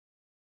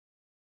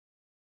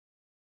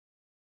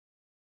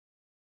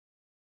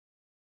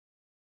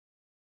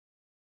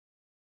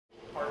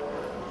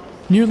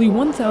Nearly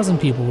 1,000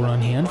 people were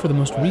on hand for the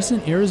most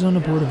recent Arizona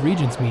Board of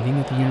Regents meeting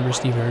at the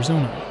University of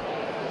Arizona.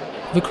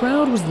 The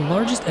crowd was the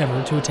largest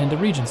ever to attend a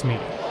Regents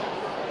meeting.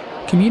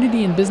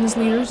 Community and business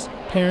leaders,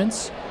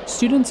 parents,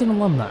 students, and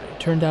alumni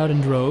turned out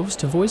in droves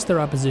to voice their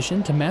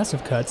opposition to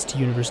massive cuts to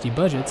university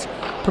budgets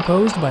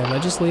proposed by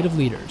legislative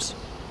leaders.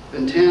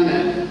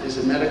 Convened is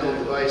a medical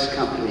device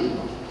company,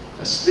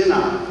 a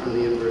spin-off from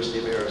the University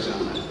of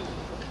Arizona.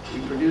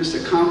 We produce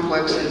a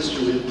complex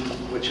instrument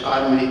which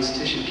automates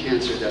tissue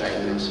cancer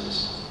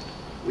diagnosis.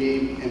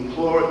 We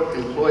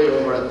employ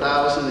over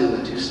 1,000 in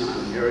the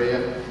Tucson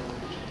area.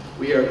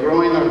 We are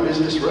growing our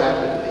business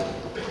rapidly,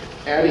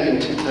 adding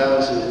in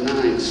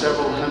 2009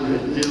 several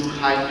hundred new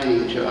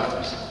high-paying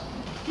jobs,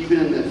 even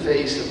in the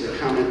face of the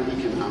current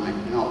economic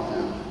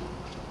meltdown.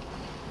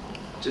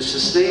 To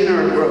sustain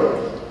our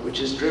growth, which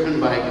is driven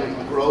by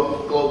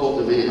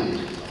global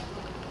demand,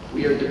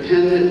 we are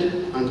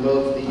dependent on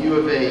both the U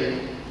of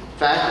A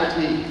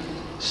faculty,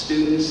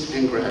 students,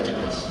 and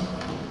graduates.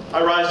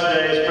 I rise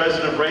today as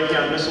president of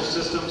Raytheon Missile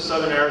Systems,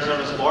 Southern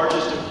Arizona's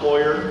largest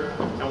employer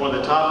and one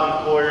of the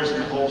top employers in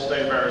the whole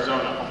state of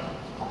Arizona.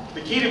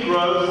 The key to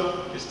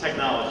growth is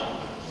technology.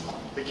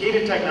 The key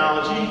to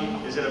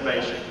technology is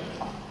innovation.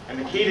 And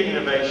the key to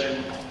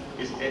innovation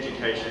is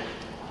education.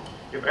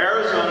 If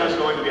Arizona is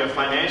going to be a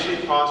financially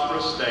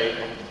prosperous state,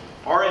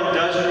 our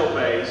industrial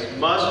base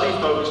must be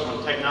focused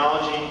on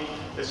technology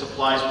that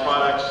supplies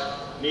products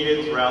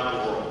needed throughout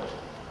the world.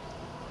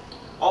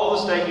 All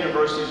the state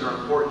universities are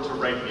important to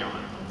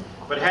Raytheon,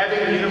 but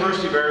having the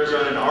University of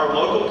Arizona in our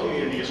local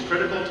community is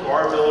critical to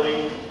our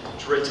ability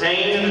to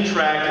retain and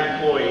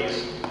attract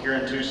employees here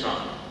in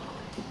Tucson.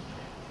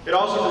 It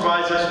also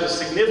provides us with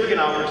significant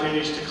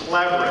opportunities to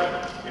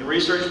collaborate in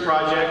research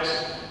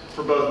projects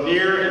for both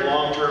near and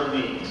long-term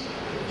needs.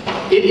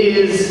 It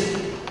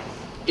is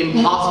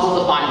impossible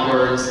to find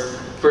words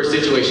for a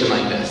situation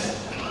like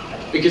this,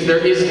 because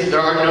there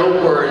are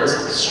no words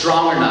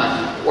strong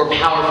enough or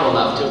powerful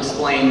enough to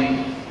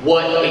explain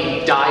what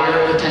a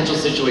dire potential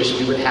situation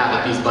we would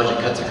have if these budget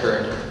cuts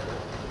occurred.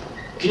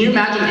 Can you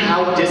imagine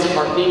how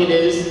disheartening it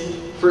is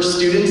for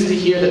students to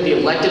hear that the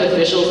elected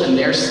officials in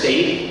their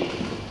state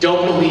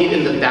don't believe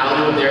in the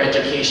value of their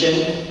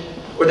education,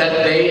 or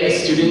that they,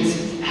 as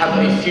students, have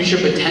a future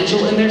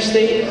potential in their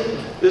state?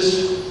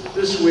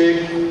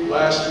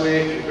 Last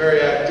week,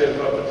 very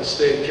active up at the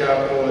state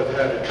capitol. I've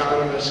had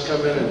economists come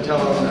in and tell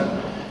them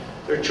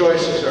that their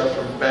choices are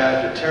from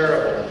bad to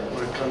terrible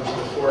when it comes to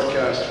the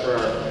forecast for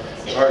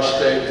our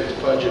state and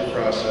its budget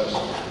process.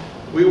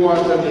 We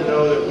want them to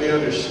know that we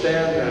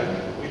understand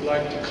that. We'd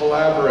like to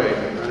collaborate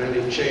on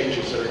any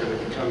changes that are going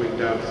to be coming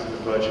down through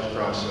the budget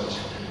process.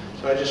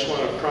 So I just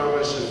want to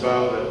promise and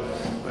vow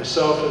that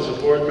myself as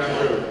a board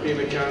member of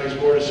Pima County's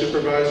Board of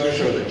Supervisors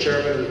or the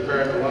chairman of the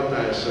Parent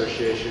Alumni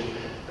Association,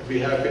 I'd be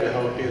happy to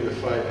help you in the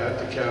fight at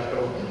the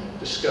Capitol,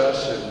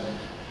 discuss and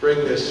bring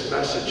this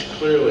message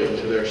clearly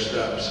to their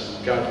steps.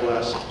 And God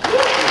bless.